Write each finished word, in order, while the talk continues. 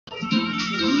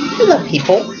Hello,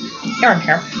 people. You're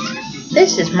here.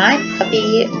 This is my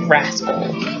puppy,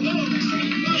 Rascal.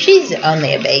 She's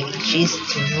only a baby. She's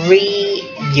 3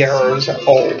 years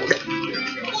old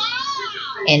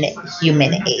in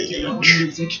human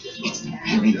age.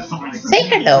 Say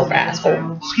hello,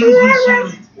 Rascal.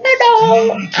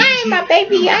 Hello, I'm a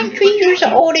baby. I'm 3 years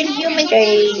old in human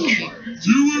age.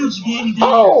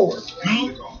 Oh,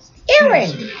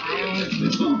 Aaron,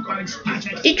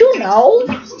 did you know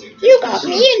you got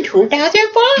me in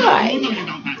 2005?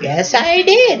 Yes, I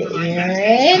did,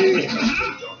 Aaron.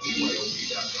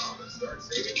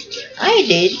 I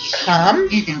did come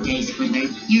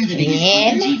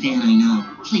when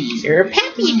your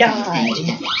pappy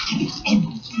died.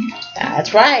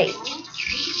 That's right.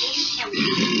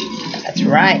 That's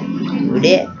right. You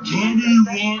did.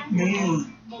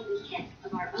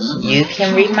 You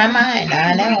can read my mind.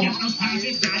 I know.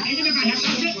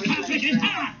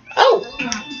 Oh,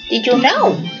 did you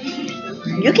know?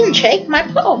 You can shake my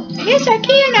paw. Yes, I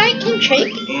can. I can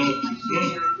shake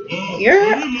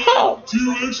your paw.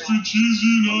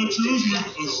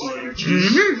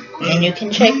 And you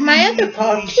can shake my other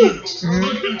paw too.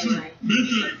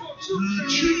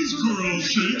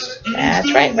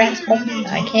 That's right, Rascal.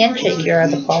 I can shake your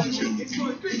other paw.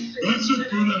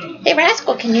 Hey,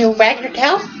 Rascal, can you wag your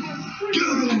tail?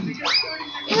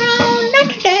 No, not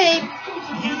today.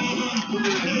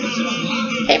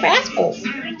 Hey, Rascal,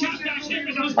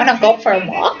 wanna go for a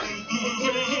walk?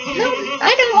 No,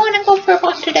 I don't want to go for a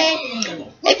walk today.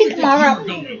 Maybe tomorrow.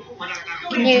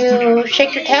 Can you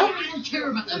shake your tail? Shake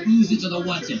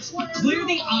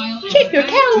your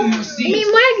tail? I mean,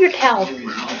 wag your tail.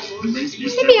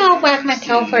 Maybe I'll wag my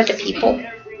tail for the people.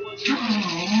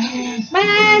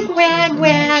 Wag, wag,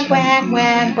 wag, wag,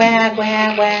 wag, wag, wag,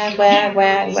 wag, wag, wag,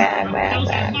 wag, wag,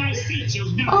 wag.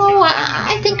 Oh,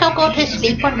 I think I'll go to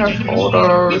sleep on your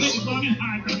shoulders.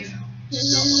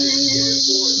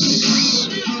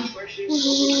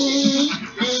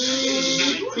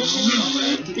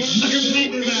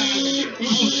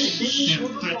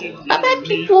 Bye-bye,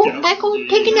 people. I go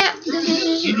take a nap.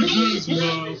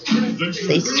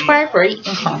 Please subscribe, rate,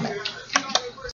 and comment.